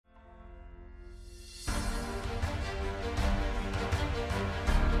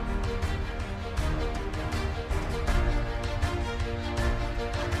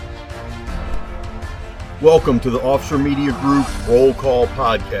Welcome to the Officer Media Group Roll Call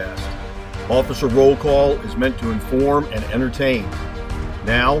Podcast. Officer Roll Call is meant to inform and entertain.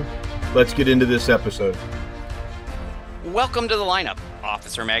 Now, let's get into this episode. Welcome to the lineup,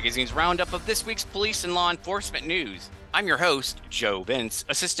 Officer Magazine's roundup of this week's police and law enforcement news. I'm your host, Joe Vince,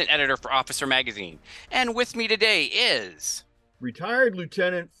 assistant editor for Officer Magazine, and with me today is retired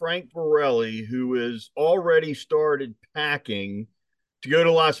Lieutenant Frank Borelli, who has already started packing to go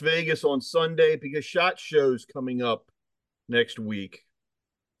to Las Vegas on Sunday because SHOT Show's coming up next week.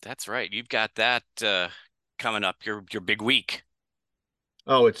 That's right. You've got that coming up, your big week.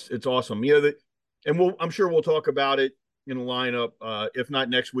 Oh, it's awesome. You know, and I'm sure we'll talk about it in the lineup. If not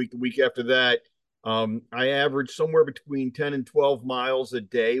next week, the week after that. I average somewhere between 10 and 12 miles a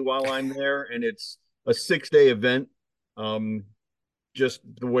day while I'm there, and it's a 6-day event. Just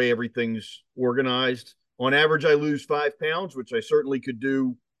the way everything's organized. On average, I lose 5 pounds, which I certainly could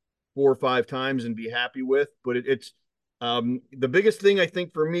do 4 or 5 times and be happy with. But it's the biggest thing I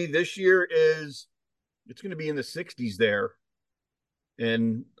think for me this year is it's going to be in the 60s there,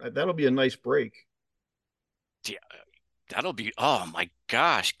 and that'll be a nice break. Yeah, that'll be. Oh my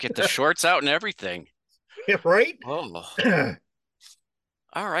gosh! Get the shorts out and everything. Yeah, right. Oh.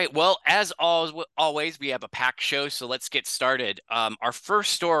 All right. Well, as always, we have a packed show, so let's get started. Our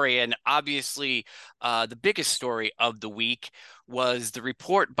first story, and obviously the biggest story of the week, was the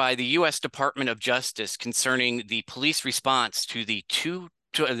report by the U.S. Department of Justice concerning the police response to the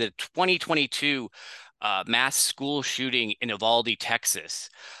 2022 mass school shooting in Uvalde, Texas.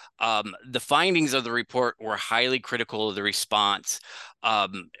 The findings of the report were highly critical of the response,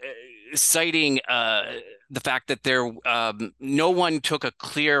 citing the fact that no one took a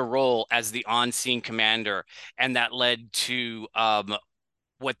clear role as the on-scene commander, and that led to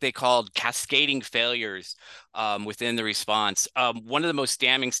what they called cascading failures within the response. One of the most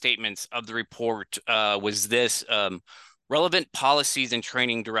damning statements of the report was this: relevant policies and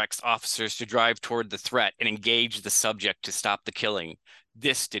training directs officers to drive toward the threat and engage the subject to stop the killing.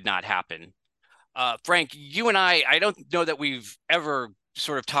 This did not happen. Frank, you and I don't know that we've ever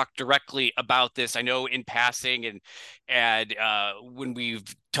sort of talked directly about this. I know in passing and when we've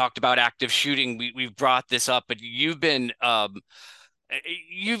talked about active shooting, we've brought this up, but you've been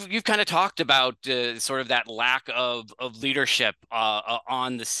you've kind of talked about sort of that lack of leadership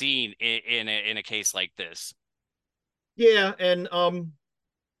on the scene in a case like this. Yeah, and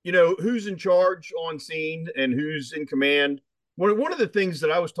you know, who's in charge on scene and who's in command. One of the things that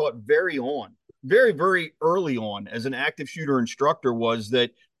I was taught very early on as an active shooter instructor was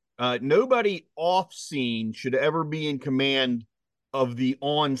that nobody off scene should ever be in command of the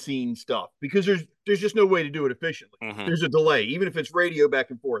on scene stuff, because there's just no way to do it efficiently. Mm-hmm. There's a delay, even if it's radio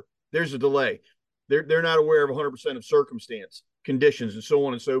back and forth. There's a delay. They're not aware of 100% of circumstance, conditions, and so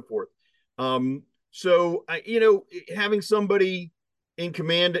on and so forth. So you know, having somebody in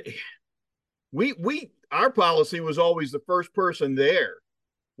command, our policy was always the first person there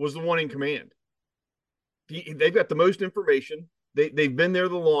was the one in command. They've got the most information. They've been there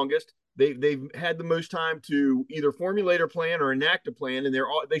the longest. They've had the most time to either formulate a plan or enact a plan, and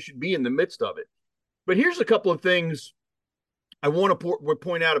they should be in the midst of it. But here's a couple of things I want to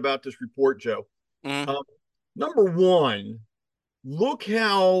point out about this report, Joe. Mm. Number one, look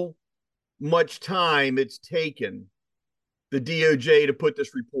how much time it's taken the DOJ to put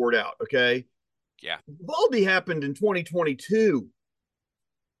this report out. Okay. Yeah. Uvalde happened in 2022.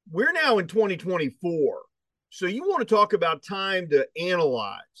 We're now in 2024. So you want to talk about time to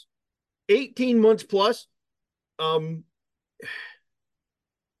analyze. 18 months plus. The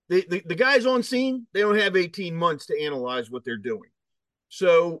guys on scene, they don't have 18 months to analyze what they're doing.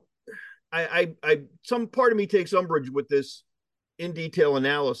 So some part of me takes umbrage with this in detail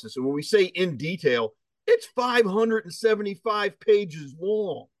analysis. And when we say in detail, it's 575 pages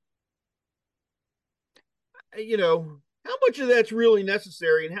long. You know, how much of that's really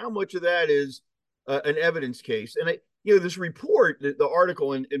necessary and how much of that is an evidence case? And you know, this report, the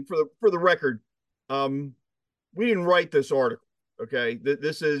article, and for the record, we didn't write this article. Okay,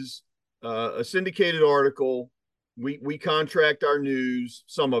 this is a syndicated article. We contract our news,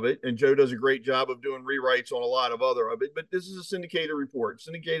 some of it, and Joe does a great job of doing rewrites on a lot of other of it. But this is a syndicated report,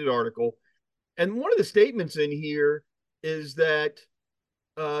 syndicated article, and one of the statements in here is that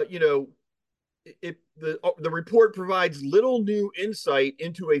you know, the report provides little new insight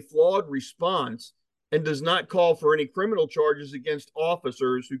into a flawed response and does not call for any criminal charges against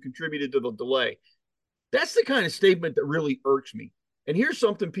officers who contributed to the delay. That's the kind of statement that really irks me. And here's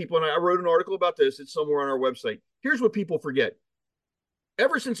something people, and I wrote an article about this, it's somewhere on our website. Here's what people forget.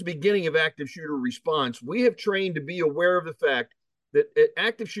 Ever since the beginning of active shooter response, we have trained to be aware of the fact that an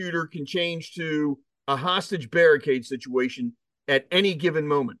active shooter can change to a hostage barricade situation at any given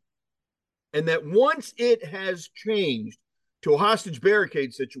moment. And that once it has changed to a hostage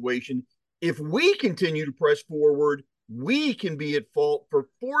barricade situation, if we continue to press forward, we can be at fault for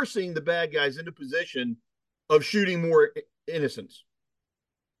forcing the bad guys into position of shooting more innocents.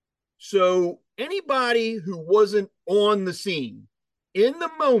 So anybody who wasn't on the scene in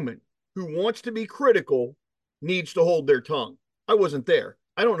the moment who wants to be critical needs to hold their tongue. I wasn't there.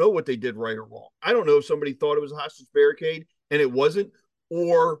 I don't know what they did right or wrong. I don't know if somebody thought it was a hostage barricade and it wasn't,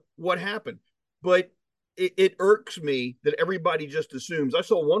 or what happened. But it irks me that everybody just assumes. I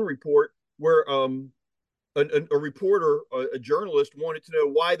saw one report where a reporter, a journalist, wanted to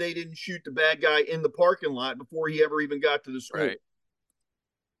know why they didn't shoot the bad guy in the parking lot before he ever even got to the school. Right.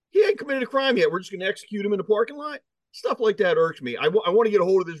 He ain't committed a crime yet. We're just going to execute him in the parking lot. Stuff like that irks me. I want to get a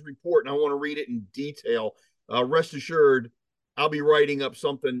hold of this report and I want to read it in detail. Rest assured, I'll be writing up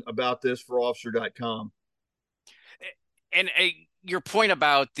something about this for officer.com. And your point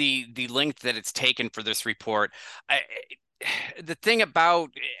about the length that it's taken for this report, the thing about,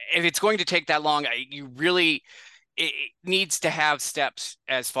 if it's going to take that long, you really, it needs to have steps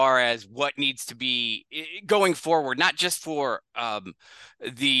as far as what needs to be going forward, not just for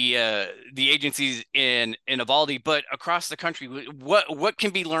the agencies in Uvalde, but across the country. What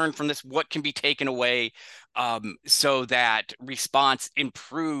can be learned from this? What can be taken away, so that response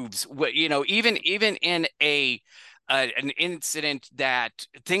improves? What, even in an incident that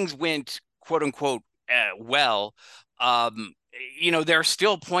things went quote unquote well, um, there are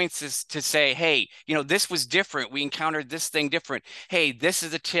still points to say, hey, this was different. We encountered this thing different. Hey, this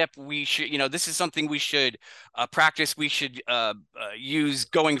is a tip we should, this is something we should practice. We should use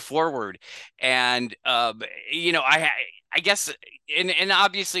going forward. And, I guess, and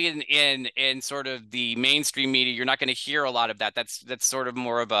obviously in sort of the mainstream media, you're not going to hear a lot of that. That's sort of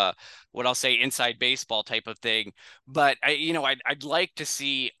more of a, what I'll say, inside baseball type of thing. But I'd like to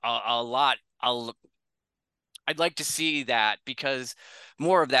see a lot. I'd like to see that, because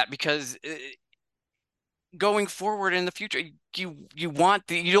more of that, because going forward in the future, you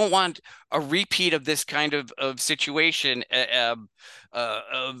don't want a repeat of this kind of situation, of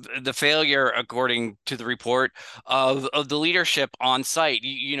the failure, according to the report, of the leadership on site.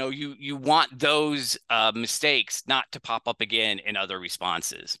 You want those mistakes not to pop up again in other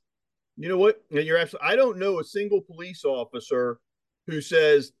responses. You know what? You're absolutely. I don't know a single police officer who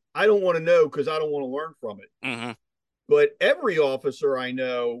says I don't want to know because I don't want to learn from it. Mm-hmm. But every officer I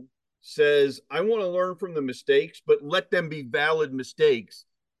know says I want to learn from the mistakes, but let them be valid mistakes,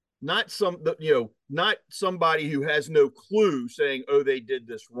 not not somebody who has no clue saying, "Oh, they did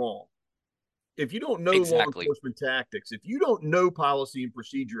this wrong." If you don't know law Exactly. enforcement tactics, if you don't know policy and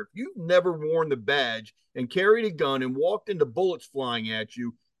procedure, if you've never worn the badge and carried a gun and walked into bullets flying at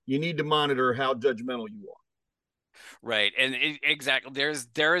you, you need to monitor how judgmental you are. Right. And exactly,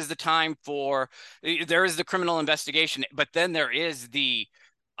 there is the time for, there is the criminal investigation, but then there is the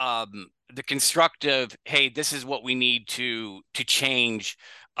constructive, hey, this is what we need to change,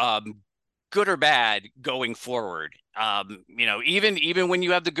 um good or bad, going forward. Even when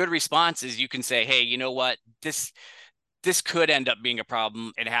you have the good responses, you can say, hey, you know what, this could end up being a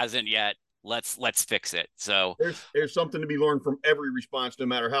problem. It hasn't yet. Let's fix it. So There's something to be learned from every response, no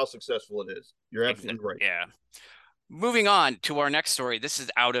matter how successful it is. You're absolutely right. yeah. Moving on to our next story. This is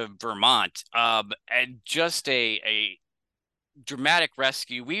out of Vermont, and just a dramatic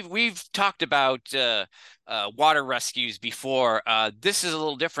rescue. We've talked about water rescues before. This is a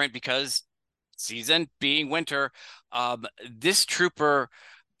little different because, season being winter, this trooper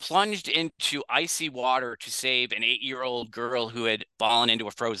plunged into icy water to save an 8-year-old girl who had fallen into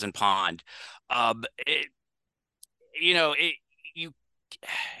a frozen pond. It, you know, it you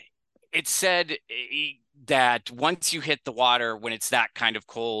it said that once you hit the water when it's that kind of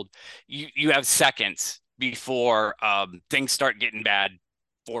cold, you have seconds before things start getting bad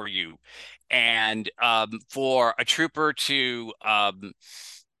for you. And for a trooper to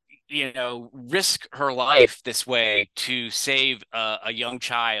risk her life this way to save a young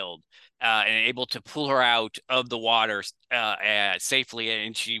child, and able to pull her out of the water safely,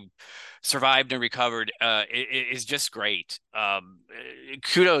 and she survived and recovered, is just great.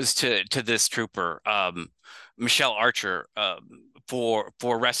 Kudos to this trooper, Michelle Archer, for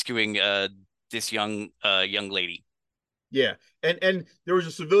rescuing this young lady. Yeah, and there was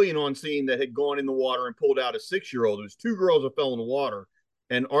a civilian on scene that had gone in the water and pulled out a 6-year-old. There was two girls that fell in the water,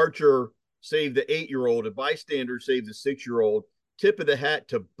 and Archer saved the 8-year-old. A bystander saved the 6-year-old. Tip of the hat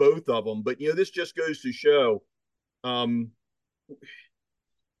to both of them. But this just goes to show, um,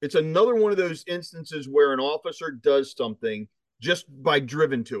 it's another one of those instances where an officer does something, just by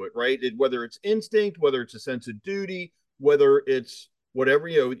driven to it, right? Whether it's instinct, whether it's a sense of duty, whether it's whatever,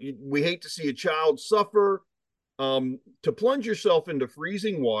 we hate to see a child suffer. To plunge yourself into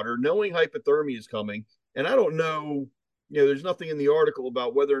freezing water, knowing hypothermia is coming. And I don't know, there's nothing in the article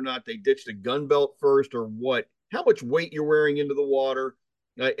about whether or not they ditched a gun belt first or what, how much weight you're wearing into the water.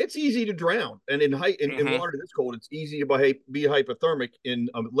 It's easy to drown. And in Mm-hmm. water this cold, it's easy to be hypothermic in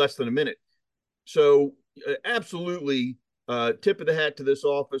less than a minute. So absolutely, tip of the hat to this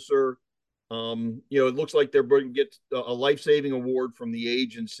officer. It looks like they're going to get a life-saving award from the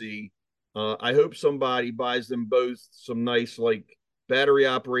agency. I hope somebody buys them both some nice, like, battery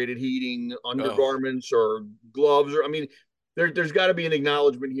operated heating Oh. undergarments or gloves, or I mean, there's got to be an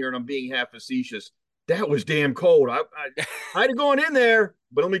acknowledgement here, and I'm being half facetious. That was damn cold. I'd have gone in there,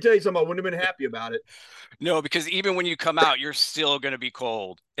 but let me tell you something. I wouldn't have been happy about it. No, because even when you come out, you're still going to be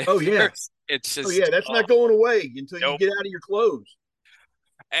cold. Oh yeah, It's oh yeah. just, That's oh, not going away until you nope. get out of your clothes.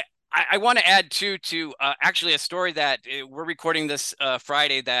 I want to add too to actually a story that we're recording this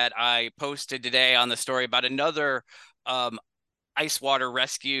Friday that I posted today on the story about another um, ice water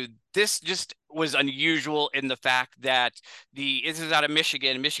rescue. This just was unusual in the fact that this is out of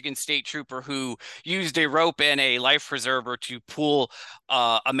Michigan State trooper who used a rope and a life preserver to pull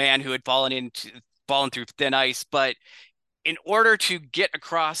a man who had fallen through thin ice. But in order to get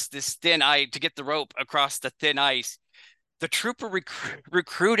across this thin ice, to get the rope across the thin ice, the trooper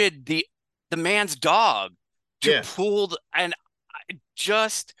recruited the man's dog to Yeah, pull, and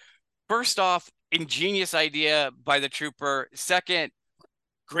just first off, ingenious idea by the trooper. Second,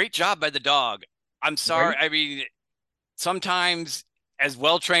 great job by the dog. I'm sorry. right. I mean, sometimes as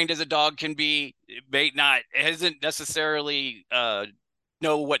well trained as a dog can be, it may not, it hasn't necessarily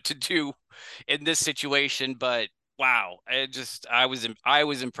know what to do in this situation, but wow, I was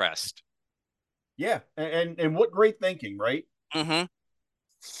impressed. Yeah, and what great thinking, right? Mm-hmm.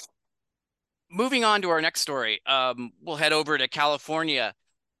 Moving on to our next story, we'll head over to California,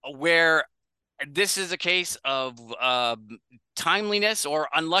 where this is a case of timeliness or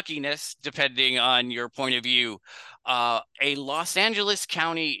unluckiness, depending on your point of view. A Los Angeles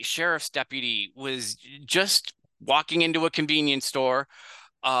County Sheriff's deputy was just walking into a convenience store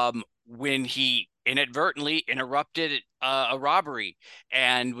when he inadvertently interrupted a robbery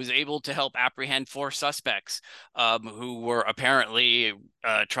and was able to help apprehend four suspects who were apparently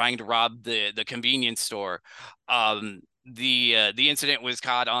trying to rob the convenience store. The incident was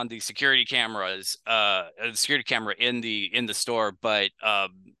caught on the security camera in the store, but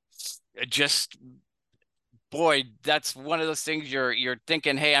just boy, that's one of those things you're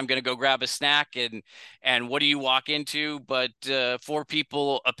thinking, hey, I'm gonna go grab a snack, and what do you walk into? But four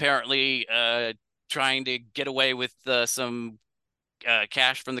people apparently trying to get away with some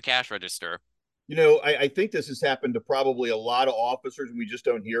cash from the cash register. I think this has happened to probably a lot of officers, and we just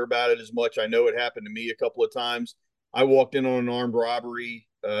don't hear about it as much. I know it happened to me a couple of times. I walked in on an armed robbery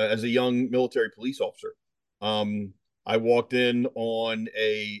as a young military police officer. I walked in on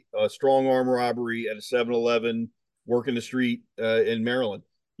a strong arm robbery at a 7-Eleven working the street in Maryland.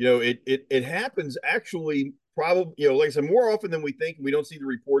 It happens actually probably, like I said, more often than we think. We don't see the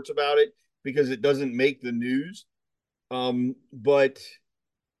reports about it because it doesn't make the news. But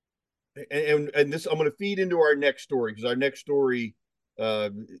and this I'm going to feed into our next story, because our next story uh,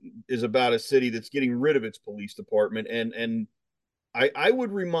 is about a city that's getting rid of its police department, and I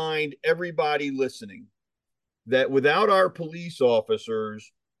would remind everybody listening that without our police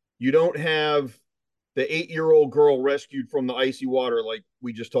officers, you don't have the 8-year-old girl rescued from the icy water like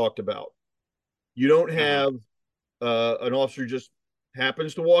we just talked about. You don't Mm-hmm. have an officer just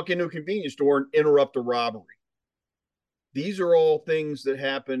happens to walk into a convenience store and interrupt a robbery. These are all things that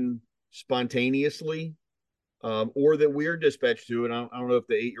happen spontaneously, or that we're dispatched to. And I don't know if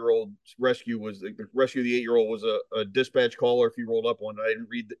the 8-year-old rescue was the rescue of the 8-year-old was a dispatch call, or if you rolled up one. I didn't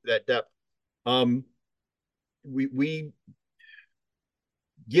read that depth. Um, we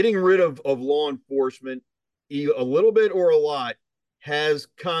getting rid of law enforcement, a little bit or a lot, has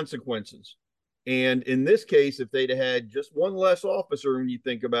consequences. And in this case, if they'd had just one less officer, when you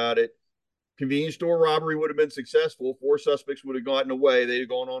think about it, convenience store robbery would have been successful. Four suspects would have gotten away. They'd have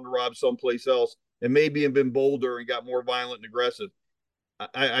gone on to rob someplace else and maybe have been bolder and got more violent and aggressive.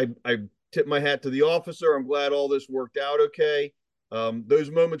 I tip my hat to the officer. I'm glad all this worked out okay. Those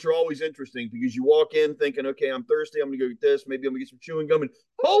moments are always interesting because you walk in thinking, okay, I'm thirsty. I'm going to go get this. Maybe I'm going to get some chewing gum. And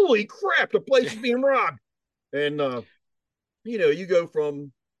holy crap, the place is being robbed. And, you go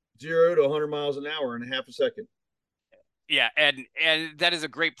from 0 to 100 miles an hour in a half a second. Yeah, and that is a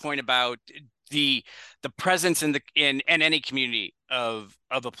great point about the the presence in any community of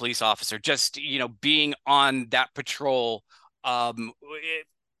a police officer, just being on that patrol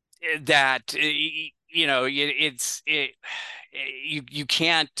that you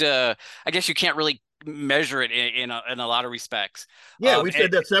can't I guess you can't really measure it in a lot of respects. Yeah, we've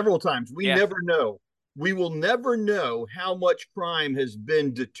said that several times. We Yeah, never know. We will never know how much crime has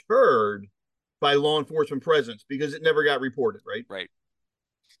been deterred by law enforcement presence because it never got reported, right? right.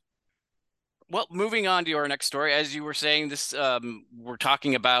 Well, moving on to our next story, as you were saying, this we're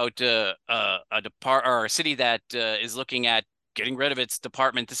talking about a depart or a city that is looking at getting rid of its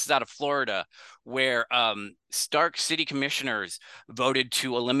department. This is out of Florida, where Stark City Commissioners voted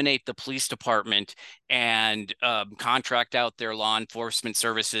to eliminate the police department and contract out their law enforcement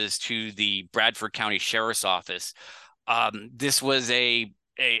services to the Bradford County Sheriff's Office. This was a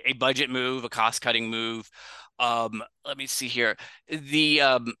budget move, a cost cutting move. Let me see here. The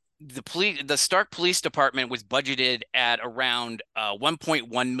Stark Police Department was budgeted at around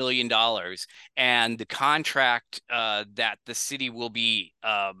 $1.1 million, and the contract that the city will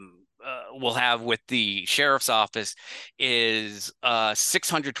have with the sheriff's office is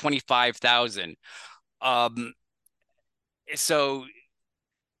 625,000. Um, so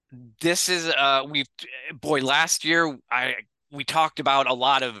this is we've boy last year I we talked about a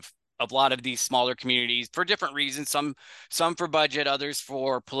lot of these smaller communities for different reasons, some for budget, others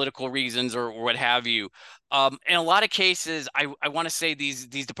for political reasons or what have you. In a lot of cases I want to say these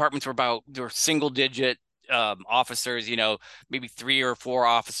departments were single digit officers, maybe 3 or 4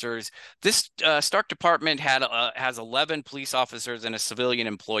 officers. This Stark department has 11 police officers and a civilian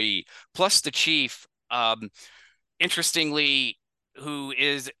employee plus the chief. Interestingly, who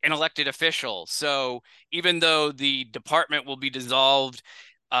is an elected official. So even though the department will be dissolved,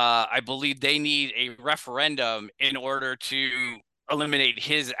 I believe they need a referendum in order to eliminate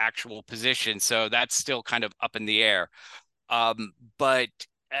his actual position. So that's still kind of up in the air. But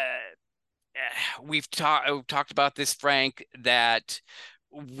we've talked about this, Frank, that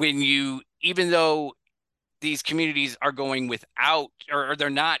even though these communities are going without, or they're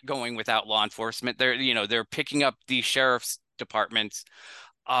not going without law enforcement, they're picking up these sheriff's departments.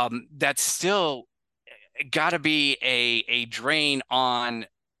 That's still got to be a drain on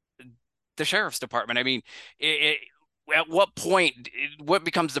the sheriff's department. I mean, it, at what point, what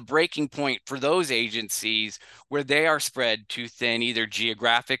becomes the breaking point for those agencies where they are spread too thin, either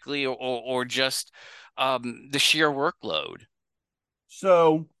geographically or just the sheer workload?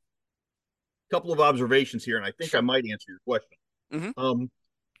 So, a couple of observations here, and I think I Sure. might answer your question. Hmm. Um,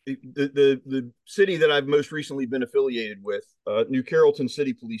 the city that I've most recently been affiliated with, New Carrollton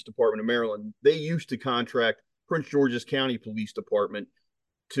City Police Department of Maryland, they used to contract Prince George's County Police Department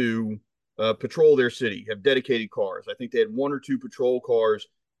to patrol their city, have dedicated cars. I think they had 1 or 2 patrol cars,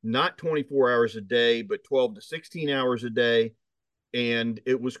 not 24 hours a day, but 12 to 16 hours a day. And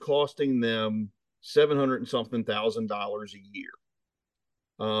it was costing them 700 and something $1,000 a year.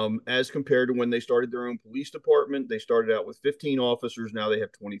 As compared to when they started their own police department, they started out with 15 officers. Now they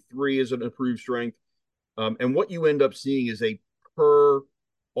have 23 as an approved strength. And what you end up seeing is a per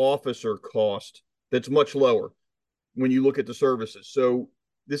officer cost that's much lower when you look at the services. So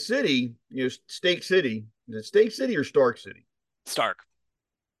the city, Stake City, is it Stake City or Stark City? Stark.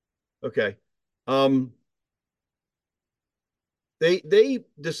 Okay. Um, they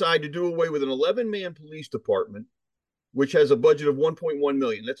decide to do away with an 11-man police department, which has a budget of 1.1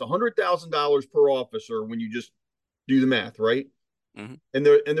 million. That's $100,000 per officer when you just do the math, right? Hmm. And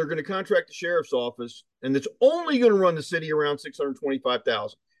they're going to contract the sheriff's office, and it's only going to run the city around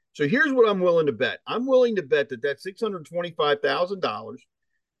 625,000. So here's what I'm willing to bet. I'm willing to bet that $625,000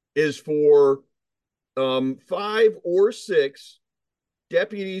 is for 5 or 6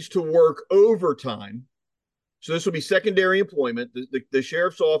 deputies to work overtime. So this will be secondary employment. The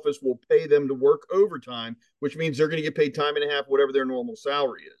sheriff's office will pay them to work overtime, which means they're going to get paid time and a half, whatever their normal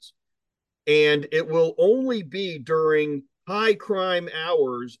salary is. And it will only be during high crime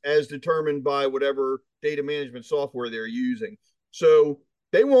hours as determined by whatever data management software they're using. So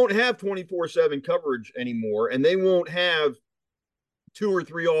they won't have 24/7 coverage anymore, and they won't have 2 or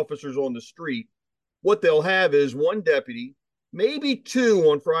 3 officers on the street. What they'll have is one deputy, maybe 2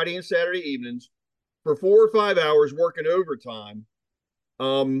 on Friday and Saturday evenings for 4 or 5 hours working overtime.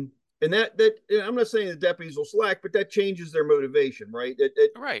 And that I'm not saying the deputies will slack, but that changes their motivation, right?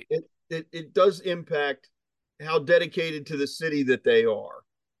 Right. It does impact how dedicated to the city that they are.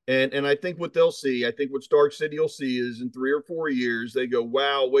 And I think what they'll see, I think what Stark City will see is in 3 or 4 years, they go,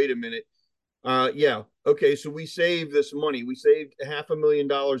 wow, wait a minute. Yeah, okay, so we saved this money. We saved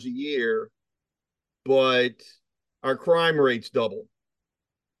 $500,000 a year, but our crime rates double.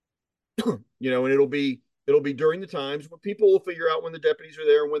 And it'll be during the times when people will figure out when the deputies are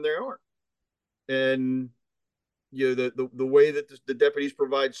there and when they aren't. And the way that the deputies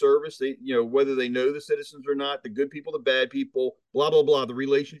provide service, they, whether they know the citizens or not, the good people, the bad people, blah blah blah, the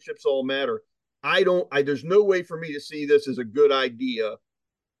relationships all matter. I don't I There's no way for me to see this as a good idea.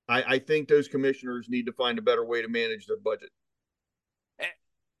 I think those commissioners need to find a better way to manage their budget.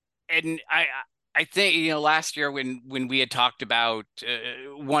 And I think last year when we had talked about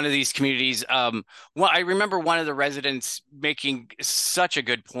one of these communities, well, I remember one of the residents making such a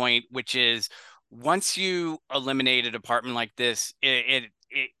good point, which is once you eliminate a department like this,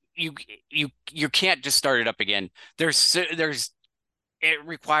 you can't just start it up again. There's it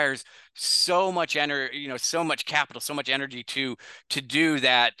requires so much energy, so much capital, so much energy to do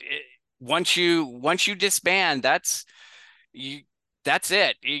that. Once you disband, you that's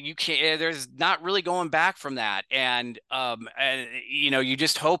it. You can't. There's not really going back from that. And you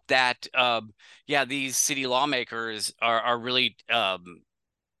just hope that yeah, these city lawmakers are really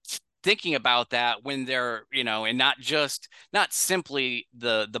thinking about that when they're and not simply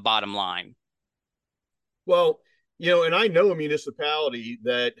the bottom line. Well, and I know a municipality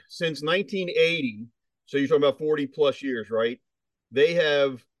that since 1980, so you're talking about 40 plus years, right? They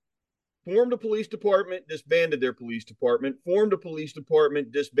have formed a police department, disbanded their police department, formed a police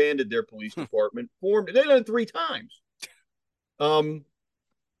department, disbanded their police department, formed. They've done it 3 times. Um,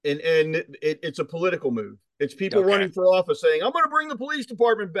 it's a political move. It's people Okay. running for office saying, "I'm going to bring the police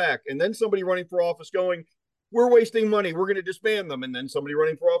department back," and then somebody running for office going, "We're wasting money. We're going to disband them," and then somebody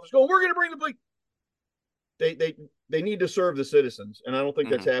running for office going, "We're going to bring the police." They need to serve the citizens, and I don't think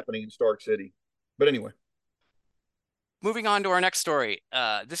that's Mhm. happening in Stark City. But anyway, Moving on to our next story.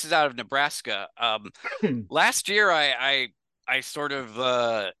 This is out of Nebraska. Last year, I sort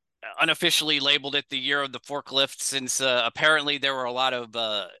of unofficially labeled it the year of the forklift, since apparently there were a lot of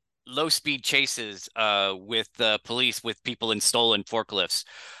low speed chases with police with people in stolen forklifts.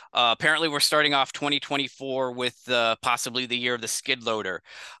 Apparently, we're starting off 2024 with possibly the year of the skid loader.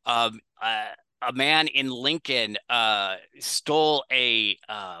 A man in Lincoln stole a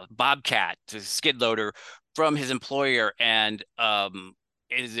Bobcat, a skid loader, from his employer, and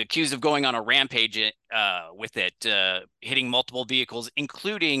is accused of going on a rampage with it, hitting multiple vehicles,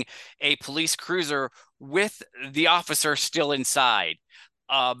 including a police cruiser with the officer still inside.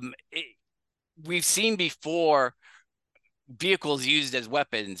 We've seen before vehicles used as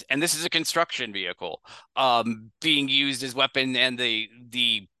weapons, and this is a construction vehicle being used as weapon, and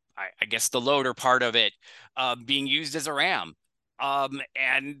I guess the loader part of it being used as a ram.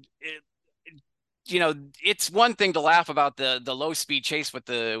 And it's one thing to laugh about the low speed chase with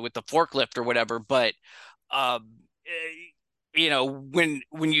the forklift or whatever, but um,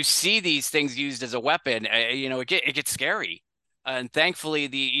 when you see these things used as a weapon, it gets scary. And thankfully,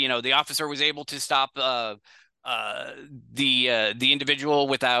 the officer was able to stop uh, the individual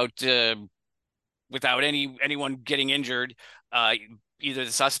without anyone getting injured, uh, either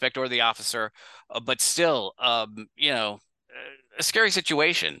the suspect or the officer. But still, a scary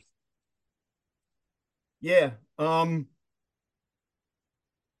situation. yeah. Uh,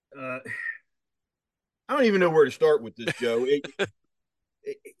 I don't even know where to start with this, Joe. It,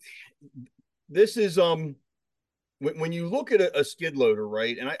 this is when you look at a skid loader,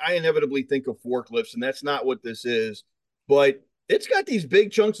 right? And I inevitably think of forklifts, and that's not what this is. But it's got these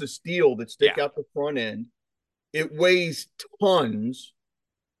big chunks of steel that Yeah. stick out the front end. It weighs tons,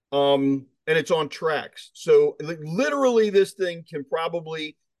 and it's on tracks. So literally, this thing can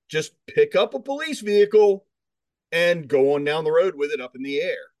probably just pick up a police vehicle and go on down the road with it up in the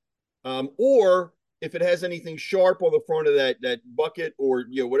air. Or if it has anything sharp on the front of that bucket, or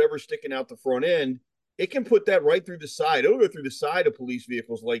whatever's sticking out the front end, it can put that right through the side. It'll go through the side of police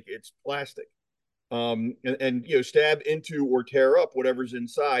vehicles like it's plastic, and stab into or tear up whatever's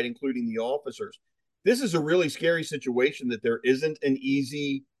inside, including the officers. This is a really scary situation that there isn't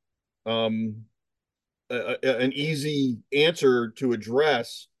um, an easy answer to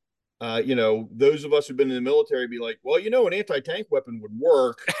address. Those of us who've been in the military be like, well, an anti-tank weapon would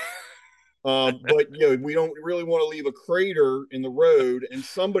work, but we don't really want to leave a crater in the road, and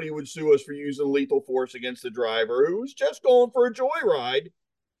somebody would sue us for using lethal force against the driver who was just going for a joyride.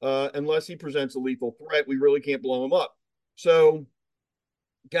 Unless he presents a lethal threat, we really can't blow him up. So,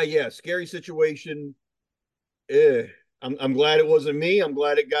 yeah, scary situation. Eh, I'm glad it wasn't me. I'm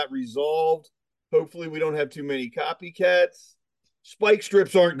glad it got resolved. Hopefully, we don't have too many copycats. Spike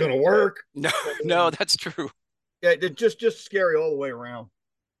strips aren't going to work. No, no, that's true. Yeah, just scary all the way around.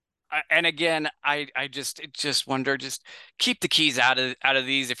 And again, I just wonder, just keep the keys out of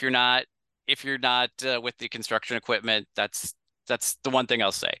these if you're not with the construction equipment. That's the one thing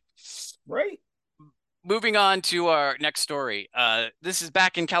I'll say. Right. Moving on to our next story. This is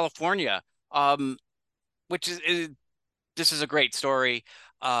back in California. Um, which is this is a great story.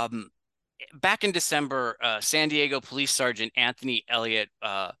 Um, Back in December, San Diego Police Sergeant Anthony Elliott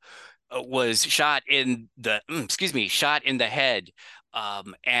was shot in the shot in the head,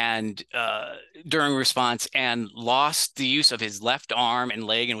 and during response, and lost the use of his left arm and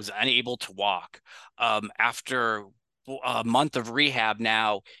leg and was unable to walk. After a month of rehab,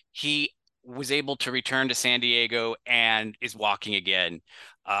 now he was able to return to San Diego and is walking again.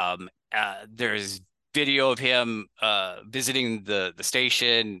 There's video of him visiting the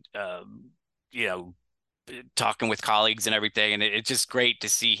station, you know, talking with colleagues and everything, and it's just great to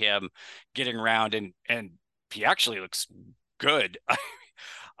see him getting around, and he actually looks good.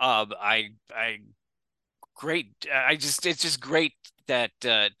 I great. I just It's just great that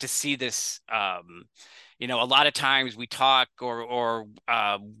to see this. A lot of times we talk or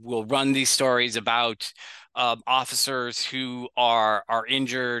we'll run these stories about officers who are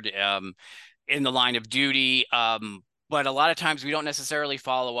injured in the line of duty. But a lot of times we don't necessarily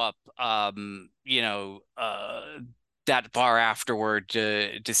follow up, that far afterward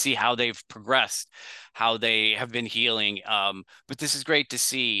to see how they've progressed, how they have been healing. But this is great to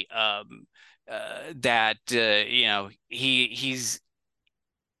see that he's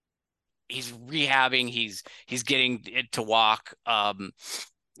rehabbing, he's getting it to walk.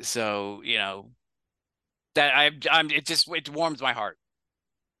 So that I'm it warms my heart.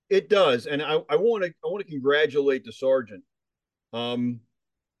 It does, and I want to congratulate the sergeant. Um,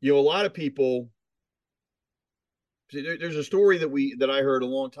 a lot of people. There's a story that I heard a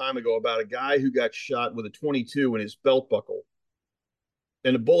long time ago about a guy who got shot with a 22 in his belt buckle,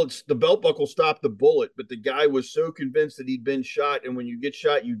 and the belt buckle stopped the bullet, but the guy was so convinced that he'd been shot, and when you get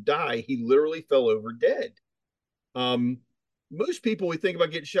shot, you die. He literally fell over dead. Um, Most people, we think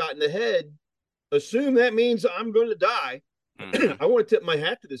about getting shot in the head, assume that means I'm going to die. Mm-hmm. I want to tip my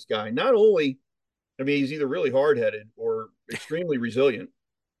hat to this guy. Not only, I mean, he's either really hard headed or extremely resilient,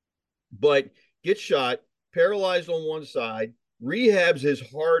 but gets shot, paralyzed on one side, rehabs his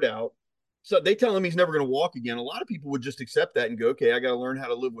heart out. So they tell him he's never going to walk again. A lot of people would just accept that and go, okay, I got to learn how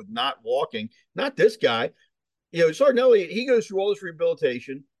to live with not walking. Not this guy. Sergeant Elliott, he goes through all this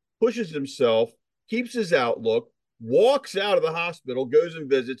rehabilitation, pushes himself, keeps his outlook, walks out of the hospital, goes and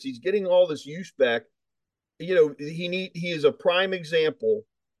visits. He's getting all this use back. He is a prime example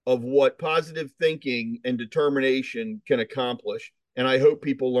of what positive thinking and determination can accomplish. And I hope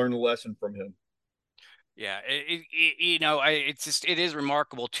people learn a lesson from him. Yeah, it is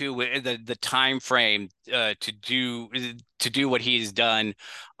remarkable too, the time frame to do what he's done.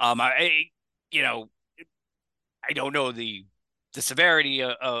 You know, I don't know the severity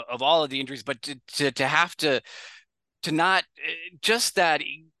of all of the injuries, but to have to not just that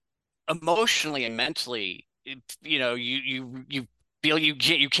emotionally and mentally, you feel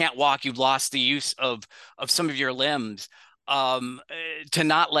you can't walk, you've lost the use of some of your limbs. To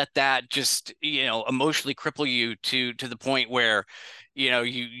not let that just emotionally cripple you to the point where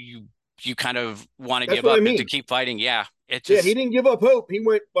you kind of want to That's give what I up and to mean. keep fighting. Yeah, it Yeah, he just didn't give up hope. He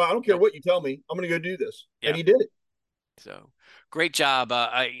went, well, I don't care nope. what you tell me. I'm going to go do this. And Yeah. he did it. So great job.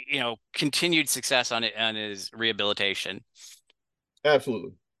 Continued success on his rehabilitation.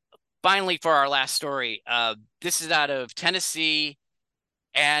 Absolutely. Finally, for our last story, this is out of Tennessee,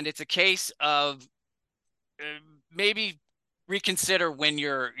 and it's a case of uh, maybe reconsider when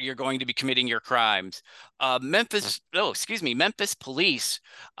you're going to be committing your crimes. Memphis police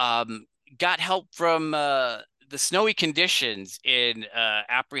got help from the snowy conditions in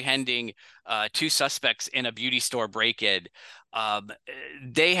apprehending two suspects in a beauty store break-in. Um,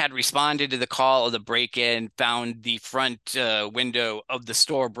 they had responded to the call of the break-in, found the front window of the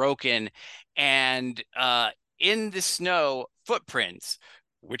store broken, and in the snow, footprints,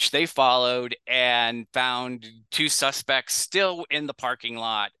 which they followed and found two suspects still in the parking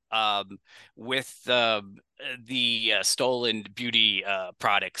lot with the stolen beauty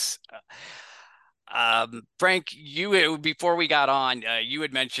products. Frank, you before we got on, you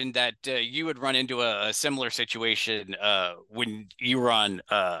had mentioned that you had run into a similar situation when you were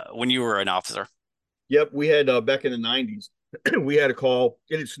an officer. Yep. We had back in the 90s, we had a call.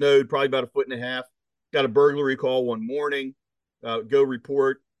 It had snowed probably about a foot and a half. Got a burglary call one morning. Go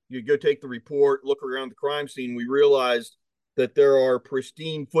report. You go take the report, look around the crime scene. We realized that there are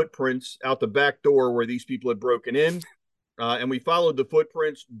pristine footprints out the back door where these people had broken in. And we followed the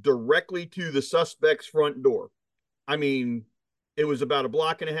footprints directly to the suspect's front door. I mean, it was about a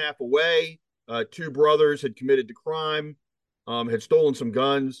block and a half away. Two brothers had committed the crime, had stolen some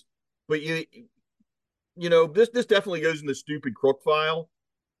guns. But this definitely goes in the stupid crook file.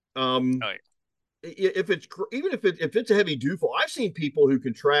 Um, Oh, yeah. if it's even if it's a heavy dew fall, I've seen people who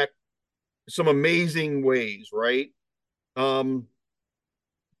can track some amazing ways, right? Um,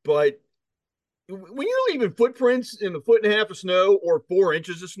 but when you're leaving footprints in a foot and a half of snow or 4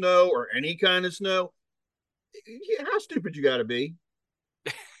 inches of snow or any kind of snow, how stupid you got to be.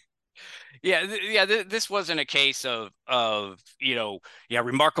 This wasn't a case of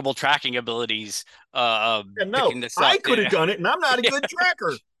remarkable tracking abilities And no, picking this I up. could have done it, and I'm not a good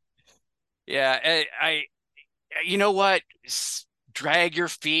tracker. Yeah, I you know what? Drag your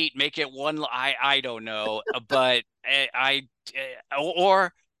feet, make it one. I don't know, but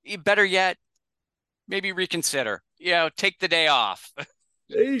or better yet, maybe reconsider. Take the day off.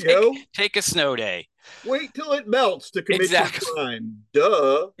 There you take go. take a snow day. Wait till it melts to commit your Exactly. crime.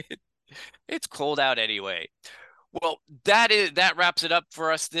 Duh. It's cold out anyway. Well, that wraps it up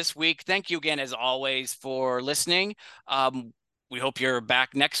for us this week. Thank you again, as always, for listening. We hope you're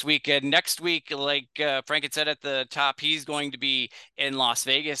back next week. And next week, like Frank had said at the top, he's going to be in Las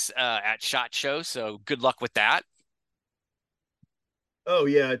Vegas at SHOT Show. So good luck with that. Oh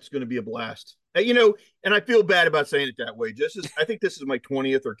yeah, it's going to be a blast. And I feel bad about saying it that way. Just as I think this is my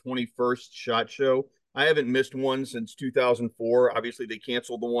 20th or 21st SHOT Show. I haven't missed one since 2004. Obviously, they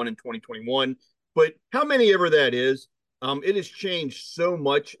canceled the one in 2021, but how many ever that is, it has changed so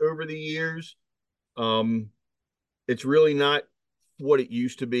much over the years. Um, it's really not what it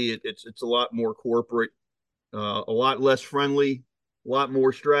used to be. It's a lot more corporate, a lot less friendly, a lot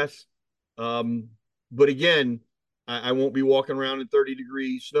more stress. Um, but again, I won't be walking around in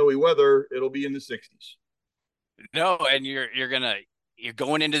 30-degree snowy weather. It'll be in the 60s. No, and you're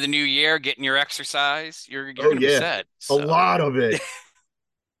going into the new year, getting your exercise. You're Oh gonna be yeah, set. a So, lot of it.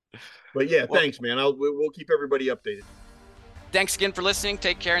 But yeah, well, thanks, man. We'll keep everybody updated. thanks again for listening.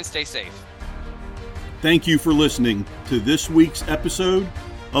 Take care and stay safe. Thank you for listening to this week's episode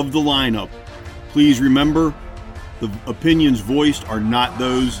of The Lineup. Please remember, the opinions voiced are not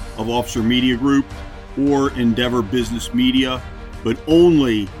those of Officer Media Group or Endeavor Business Media, but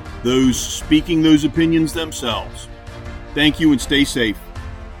only those speaking those opinions themselves. Thank you and stay safe.